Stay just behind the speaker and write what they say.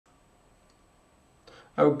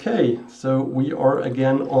Okay, so we are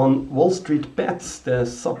again on Wall Street Bets, the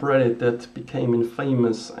subreddit that became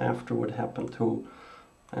infamous after what happened to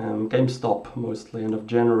GameStop, mostly end of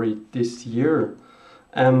January this year.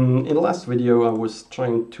 In the last video I was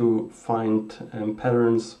trying to find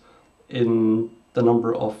patterns in the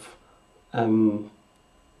number of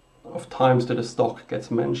times that a stock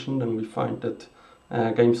gets mentioned, and we find that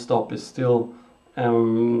GameStop is still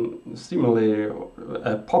seemingly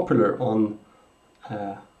popular on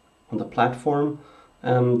the platform.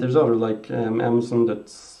 There's other like Amazon that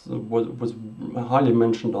was highly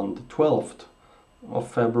mentioned on the 12th of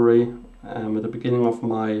February at the beginning of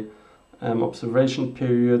my observation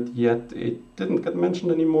period, yet it didn't get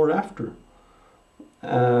mentioned anymore after.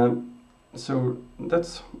 So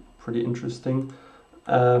that's pretty interesting.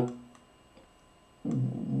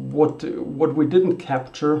 What we didn't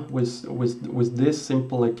capture with this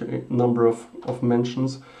simple like number of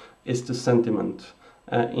mentions is the sentiment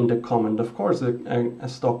in the comment. Of course, a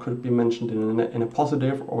stock could be mentioned in a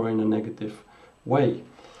positive or in a negative way.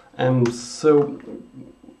 So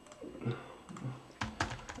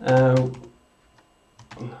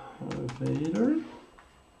Vader.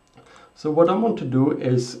 So what I want to do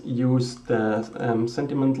is use the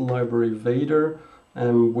sentiment library Vader,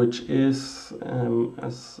 which is,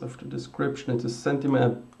 as of the description, it's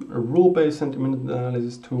a rule-based sentiment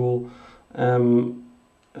analysis tool,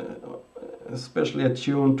 especially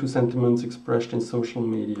attuned to sentiments expressed in social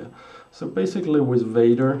media. So basically with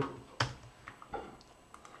Vader,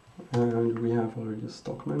 and we have already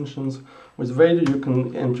stock mentions, with Vader you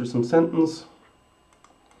can enter some sentence.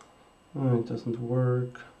 Oh, it doesn't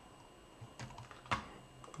work.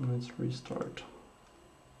 Let's restart.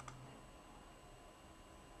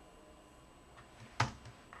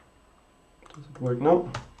 Does it work now?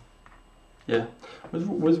 Yeah.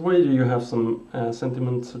 With Vader you have some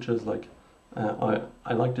sentiments such as like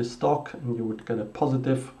I like this stock, and you would get a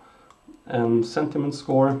positive sentiment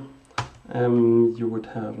score. You would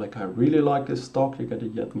have like I really like this stock, you get a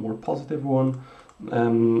yet more positive one.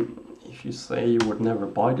 If you say you would never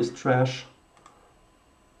buy this trash,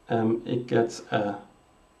 it gets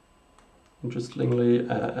interestingly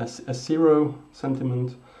a 0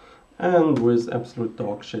 sentiment, and with absolute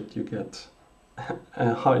dog shit you get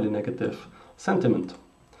a highly negative sentiment.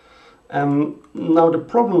 Now the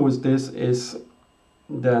problem with this is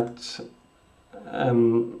that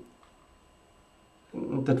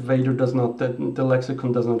that Vader does not, that the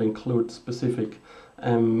lexicon does not include specific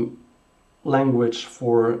language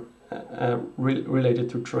for related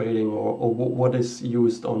to trading or what is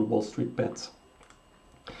used on Wall Street Bets.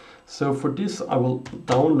 So for this I will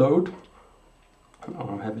download,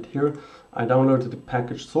 I have it here, I downloaded the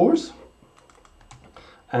package source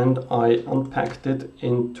and I unpacked it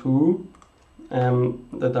into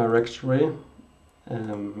the directory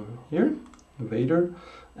here, Vader.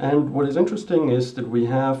 And what is interesting is that we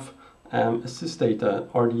have a sysdata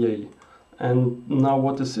RDA. And now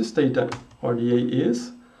what the sysdata RDA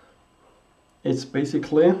is, it's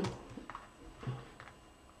basically,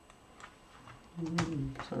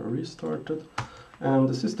 so I restarted, and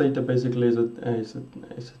the sysdata basically is a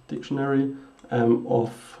dictionary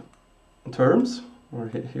of terms, or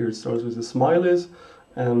here it starts with the smileys.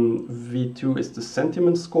 V2 is the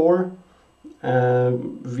sentiment score.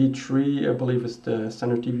 V3 I believe is the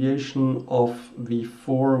standard deviation of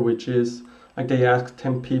V4, which is like they ask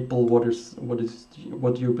 10 people what do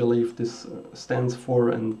you believe this stands for,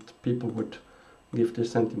 and people would give their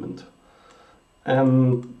sentiment.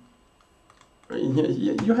 You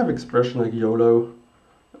have expression like YOLO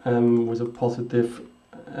with a positive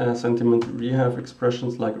sentiment. You have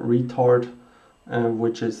expressions like retard,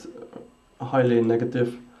 which is highly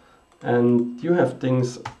negative, and you have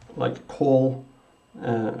things like a call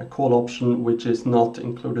option, which is not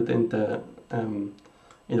included in the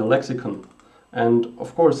lexicon. And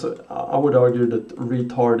of course I would argue that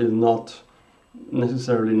retard is not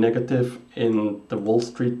necessarily negative in the Wall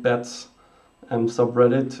Street Bets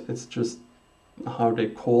subreddit. It's just how they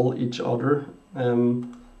call each other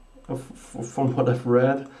from what I've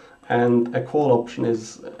read, and a call option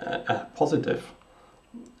is a positive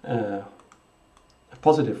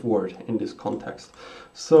word in this context.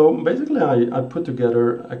 So basically I put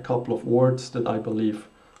together a couple of words that I believe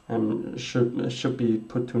should be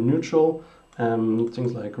put to neutral,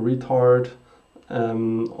 things like retard,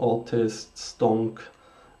 autist, stonk,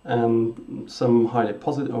 some highly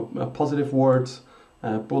positive words,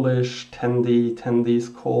 bullish, tendies,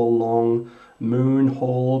 call, long, moon,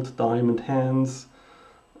 hold, diamond hands,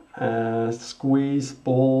 squeeze,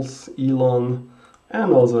 balls, Elon,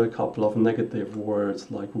 and also a couple of negative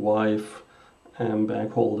words like wife,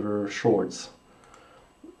 bag holder, shorts.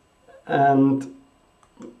 And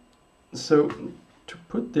so to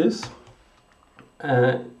put this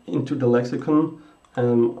into the lexicon,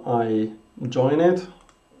 I join it,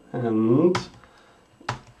 and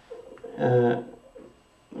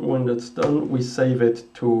when that's done, we save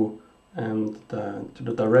it to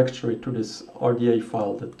the directory, to this RDA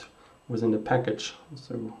file that was in the package.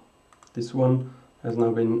 So this one has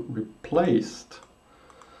now been replaced.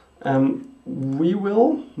 We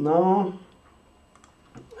will now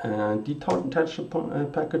detach the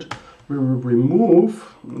package. We will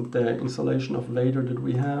remove the installation of Vader that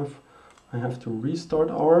we have. I have to restart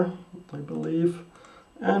R, I believe,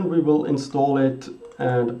 and we will install it,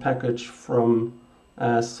 the package from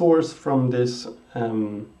source from this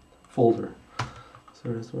folder. So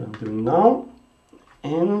that's what I'm doing now.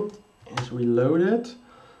 And as we load it,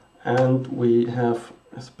 and we have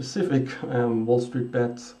a specific Wall Street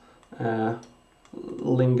Bets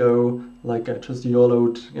lingo, like just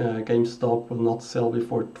YOLO'd, GameStop will not sell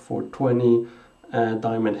before 420,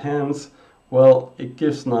 diamond hands. Well, it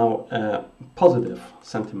gives now a positive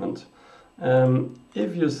sentiment.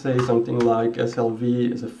 If you say something like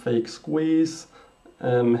SLV is a fake squeeze,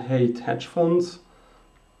 hate hedge funds,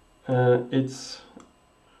 it's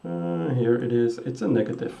here it is, it's a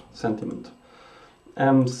negative sentiment.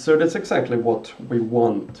 So that's exactly what we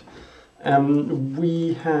want.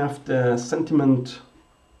 We have the sentiment,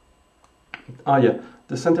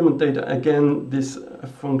 the sentiment data. Again, this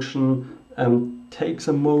function takes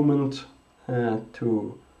a moment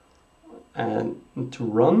to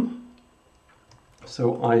run.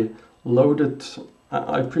 So I loaded,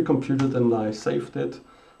 I pre-computed and I saved it.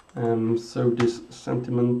 So this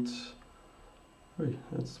sentiment,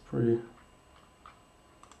 that's pretty.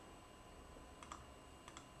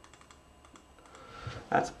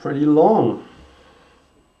 That's pretty long.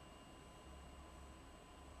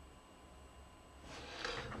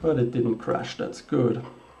 But it didn't crash, that's good.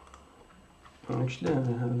 Actually,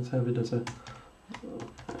 let's have it as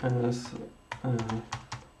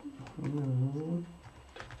no.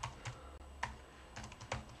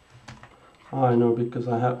 I know, because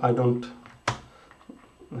I don't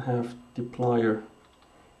have deployer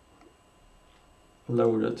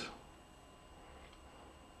loaded.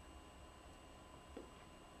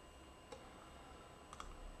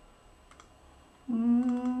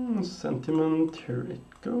 Sentiment, here it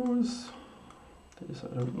goes. This I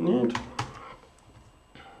don't need.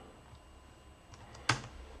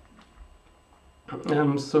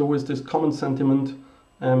 So with this comment sentiment,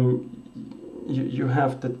 you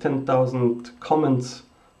have the 10,000 comments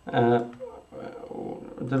that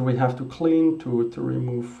we have to clean to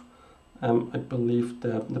remove, I believe,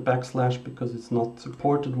 the backslash, because it's not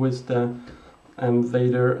supported with the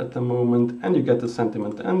Vader at the moment, and you get the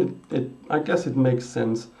sentiment. And I guess it makes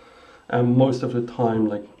sense. Most of the time,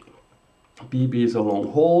 like BB is a long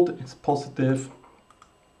hold, it's positive,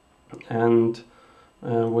 and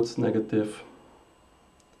what's negative?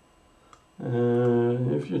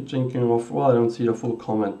 If you're thinking of, well, I don't see the full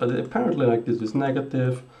comment, but apparently like this is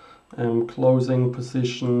negative, closing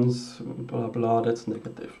positions, blah blah, that's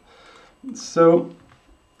negative. So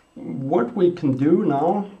what we can do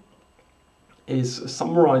now is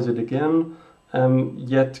summarize it again,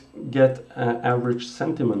 yet get average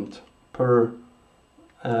sentiment per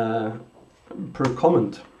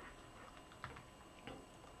comment.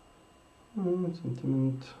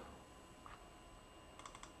 Sentiment.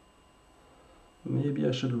 Maybe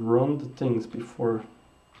I should run the things before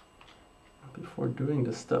doing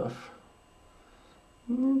the stuff.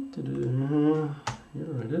 You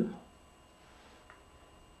ready?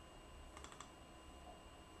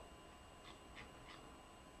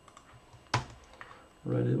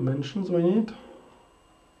 Reddit mentions we need.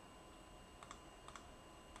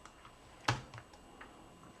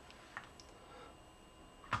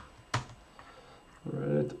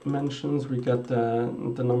 Reddit mentions, we get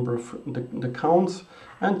the number of the counts,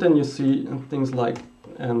 and then you see things like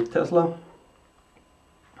Tesla.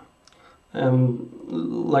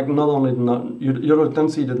 Like not only you don't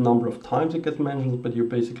see the number of times it gets mentioned, but you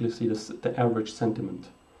basically see the average sentiment.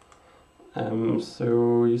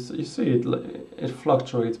 So you see it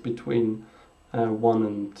fluctuates between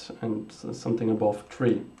 1 and something above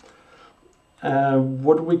 3.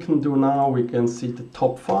 What we can do now, we can see the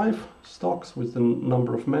top 5 stocks with the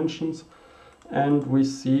number of mentions, and we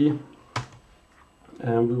see,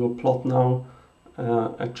 and we will plot now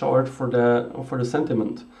a chart for the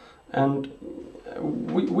sentiment. And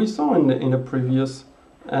we saw in the previous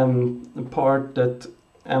part that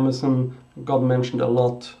Amazon got mentioned a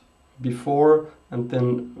lot before and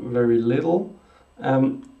then very little.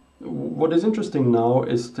 What is interesting now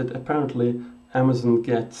is that apparently Amazon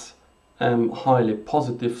gets highly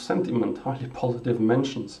positive sentiment, highly positive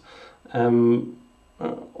mentions,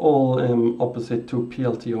 all opposite to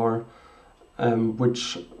PLTR,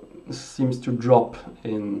 which seems to drop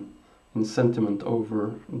in sentiment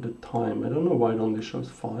over the time. I don't know why it only shows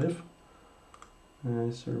 5.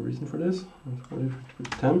 Is there a reason for this? What if it was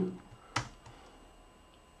 10?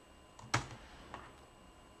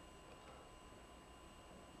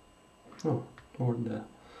 Oh, more than that.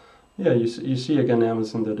 Yeah, you see again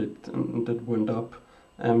Amazon that went up.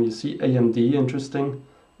 You see AMD, interesting.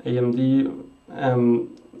 AMD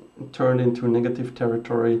turned into negative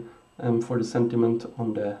territory for the sentiment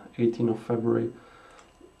on the 18th of February.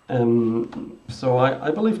 So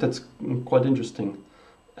I believe that's quite interesting.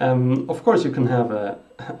 Of course, you can have a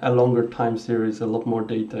longer time series, a lot more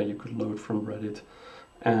data you could load from Reddit,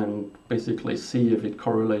 and basically see if it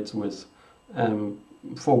correlates with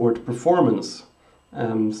forward performance,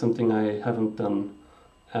 something I haven't done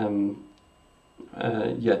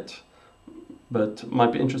yet, but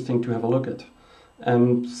might be interesting to have a look at.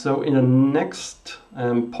 So in the next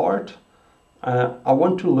part, I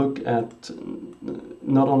want to look at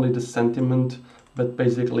not only the sentiment, but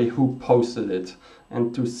basically who posted it,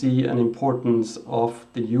 and to see an importance of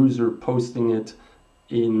the user posting it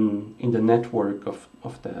in the network of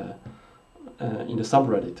the in the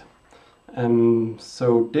subreddit.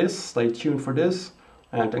 So stay tuned for this.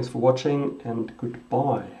 Thanks for watching, and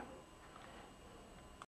goodbye.